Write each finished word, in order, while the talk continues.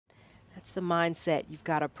That's the mindset you've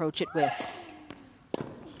got to approach it with.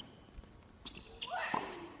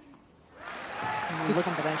 Good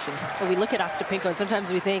combination. Well, we look at Ostapenko and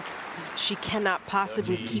sometimes we think she cannot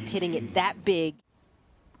possibly keep hitting it that big.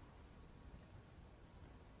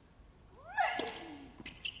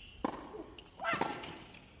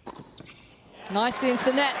 Nicely into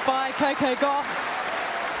the net by Coco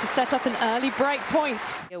Gauff to set up an early break point.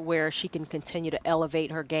 Where she can continue to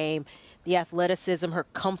elevate her game. The athleticism, her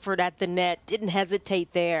comfort at the net, didn't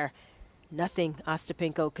hesitate there. Nothing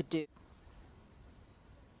Ostapenko could do.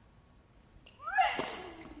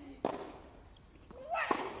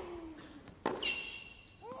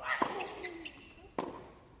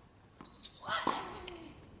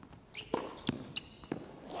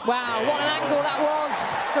 Wow, what an angle that was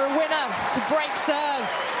for a winner to break serve.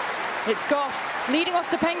 It's Gauff leading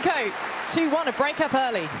Ostapenko 2-1, a break-up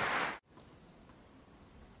early.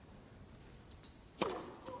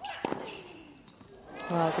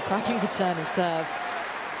 Well, it's a cracking return of serve.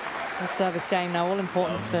 The service game now all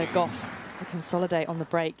important for Gauff to consolidate on the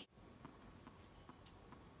break.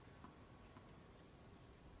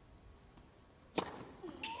 Oh,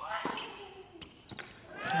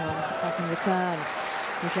 that's a cracking return.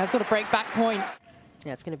 And she has got a break back point.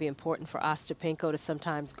 Yeah, it's going to be important for Ostapenko to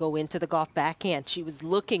sometimes go into the Gauff backhand. She was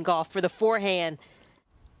looking Gauff for the forehand.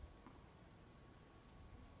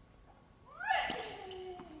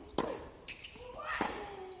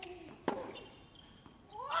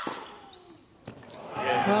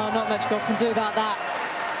 Well, not much Gauff can do about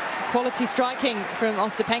that. Quality striking from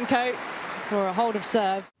Ostapenko for a hold of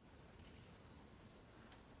serve.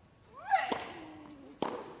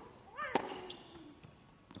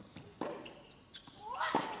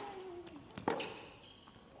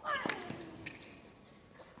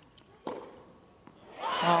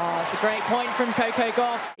 Oh, it's a great point from Coco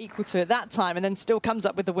Gauff. Equal to it that time, and then still comes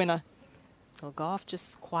up with the winner. Well, Gauff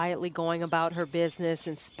just quietly going about her business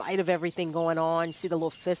in spite of everything going on. You see the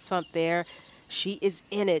little fist bump there. She is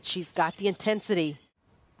in it. She's got the intensity.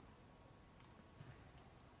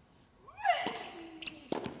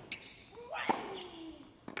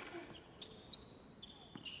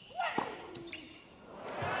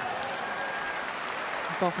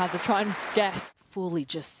 Gauff had to try and guess. Fully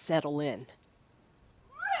just settle in.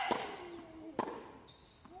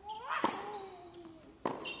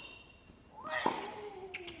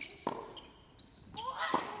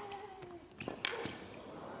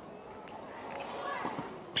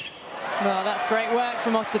 Well, that's great work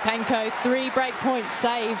from Ostapenko. 3 break points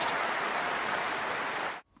saved.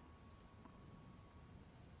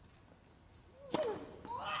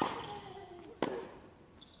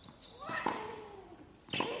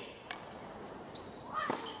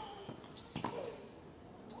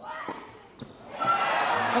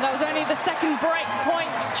 Well, that was only the second break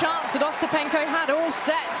point chance that Ostapenko had all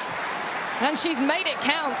set. And she's made it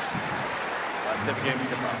count. Last 7 games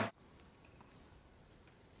to come.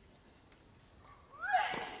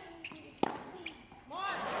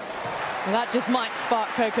 Well, that just might spark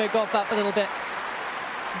Coco Gauff up a little bit.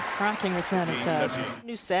 Cracking return of serve.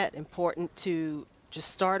 New set, important to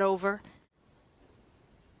just start over.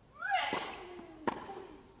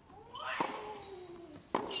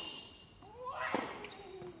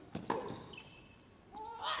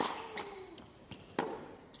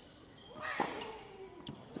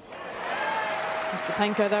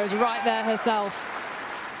 Ostapenko, though, is right there herself.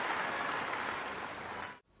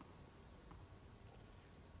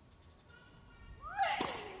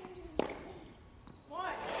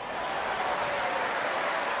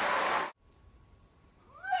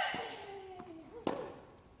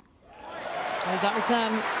 There's that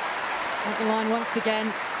return at the line once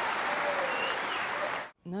again.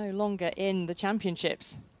 No longer in the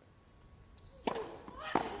championships.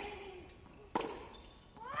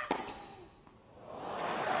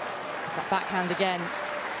 That backhand again.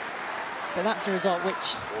 But that's a result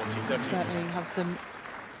which will certainly have some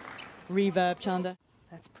reverb, Chanda.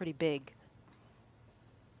 That's pretty big.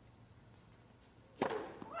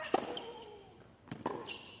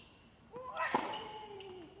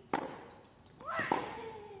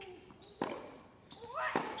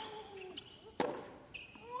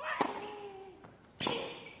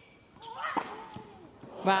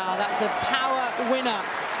 Wow, that's a power winner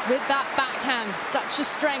with that backhand. Such a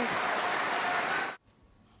strength.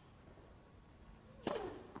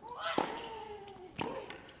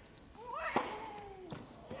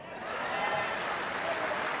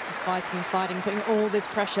 Fighting, putting all this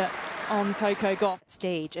pressure on Coco Gauff.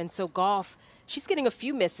 Stage, and so Gauff, she's getting a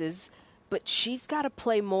few misses, but she's got to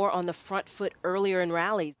play more on the front foot earlier in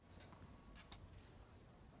rallies.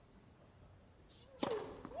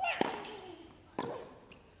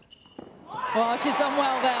 Oh, she's done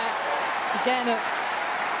well there. Again,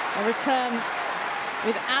 a return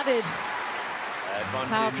with added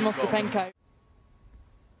power from Ostapenko.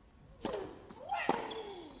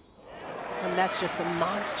 And that's just a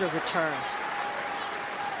monster return.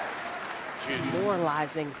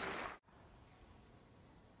 Demoralizing.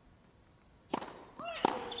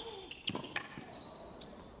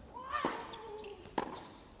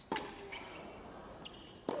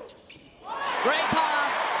 Great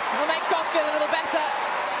pass. It'll make Gauff feel a little better.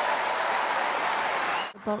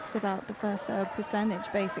 The box about the first serve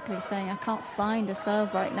percentage, basically saying I can't find a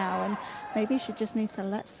serve right now, and maybe she just needs to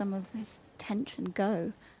let some of this tension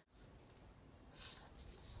go.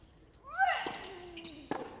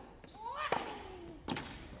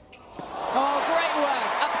 Oh, great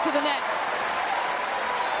work. Up to the net.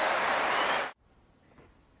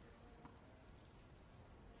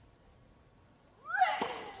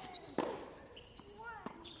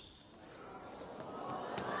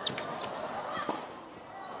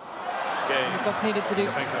 Gauff needed to do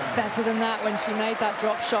better than that when she made that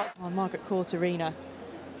drop shot on Margaret Court Arena.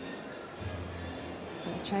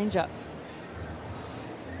 Change up.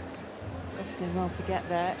 Gauff doing well to get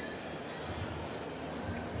there.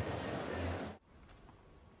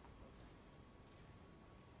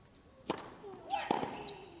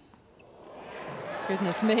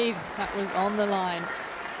 Goodness me, that was on the line.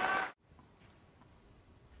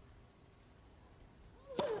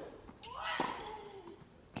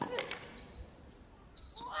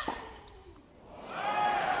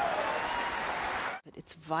 But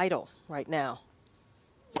it's vital right now.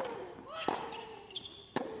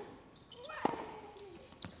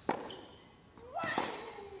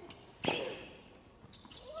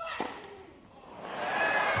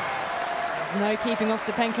 No keeping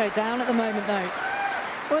Ostapenko down at the moment, though.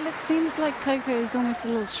 Well, it seems like Coco is almost a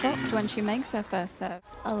little shocked when she makes her first serve.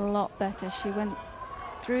 A lot better. She went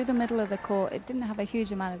through the middle of the court. It didn't have a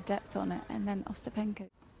huge amount of depth on it. And then Ostapenko.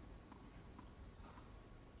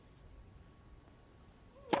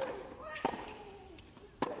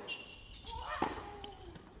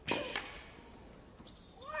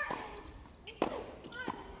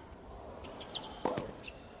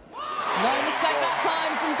 No mistake that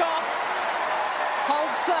time from Gauff.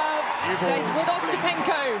 Hold serve. Stays with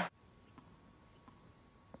Ostapenko.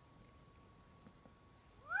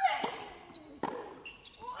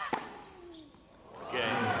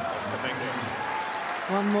 Again, Ostapenko.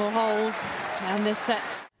 One more hold, and this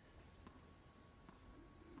sets.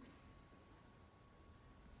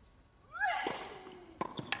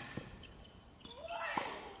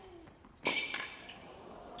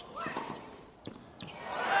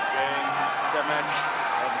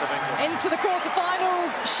 Into the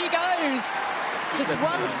quarterfinals she goes. Just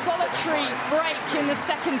one solitary break in the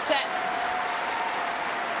second set.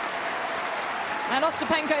 And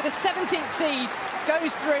Ostapenko, the 17th seed,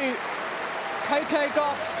 goes through. Coco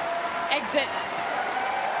Gauff exits.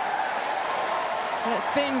 And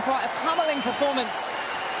it's been quite a pummeling performance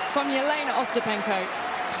from Jelena Ostapenko.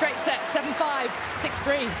 Straight set, 7-5,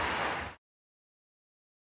 6-3.